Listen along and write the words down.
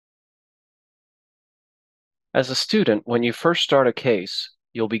As a student, when you first start a case,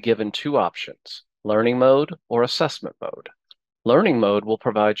 you'll be given two options, learning mode or assessment mode. Learning mode will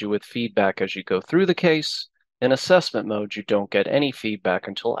provide you with feedback as you go through the case. In assessment mode, you don't get any feedback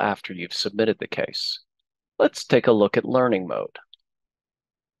until after you've submitted the case. Let's take a look at learning mode.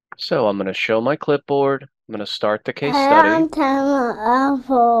 So I'm going to show my clipboard. I'm going to start the case study, I'm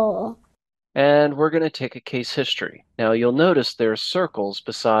awful. and we're going to take a case history. Now you'll notice there are circles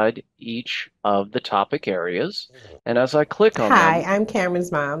beside each of the topic areas, and as I click on Hi, them, I'm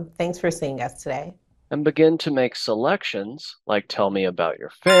Cameron's mom. Thanks for seeing us today. and begin to make selections like tell me about your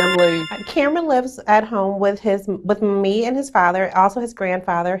family. Cameron lives at home with me and his father, also his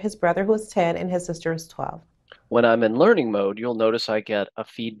grandfather, his brother who is 10, and his sister is 12. When I'm in learning mode, you'll notice I get a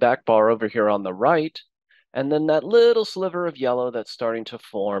feedback bar over here on the right, and then that little sliver of yellow that's starting to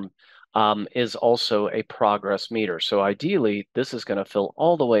form is also a progress meter. So ideally, this is going to fill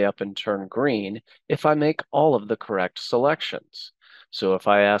all the way up and turn green if I make all of the correct selections. So if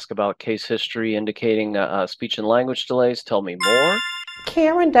I ask about case history indicating speech and language delays, tell me more.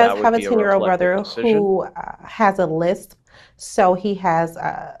 Cameron does That would have a be a 10-year-old reflective brother decision. who has a lisp, so he has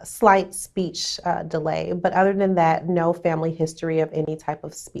a slight speech delay. But other than that, no family history of any type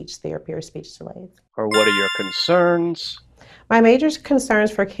of speech therapy or speech delays. Or what are your concerns? My major concerns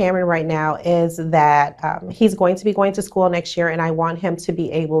for Cameron right now is that he's going to be going to school next year, and I want him to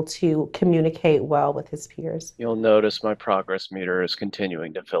be able to communicate well with his peers. You'll notice my progress meter is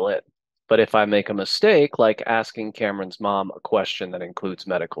continuing to fill in. But if I make a mistake, like asking Cameron's mom a question that includes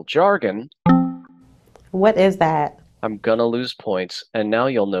medical jargon, What is that? I'm gonna lose points. And now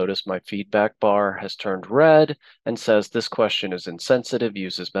you'll notice my feedback bar has turned red and says this question is insensitive,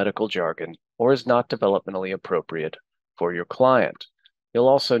 uses medical jargon, or is not developmentally appropriate for your client. You'll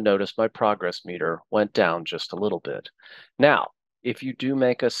also notice my progress meter went down just a little bit. Now, if you do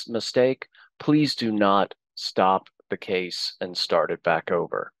make a mistake, please do not stop the case and start it back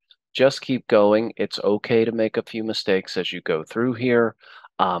over. Just keep going. It's okay to make a few mistakes as you go through here,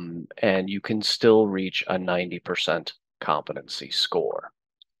 and you can still reach a 90% competency score.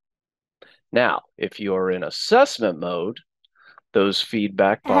 Now, if you're in assessment mode, those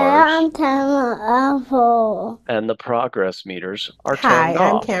feedback bars I'm awful. and the progress meters are Hi, turned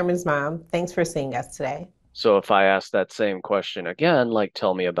I'm off. Cameron's mom. Thanks for seeing us today. So if I ask that same question again, like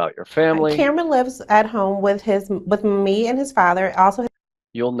tell me about your family, Cameron lives at home with me and his father, also.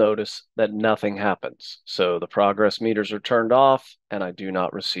 you'll notice that nothing happens. So the progress meters are turned off and I do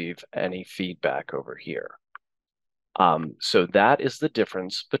not receive any feedback over here. So that is the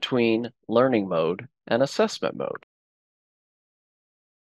difference between learning mode and assessment mode.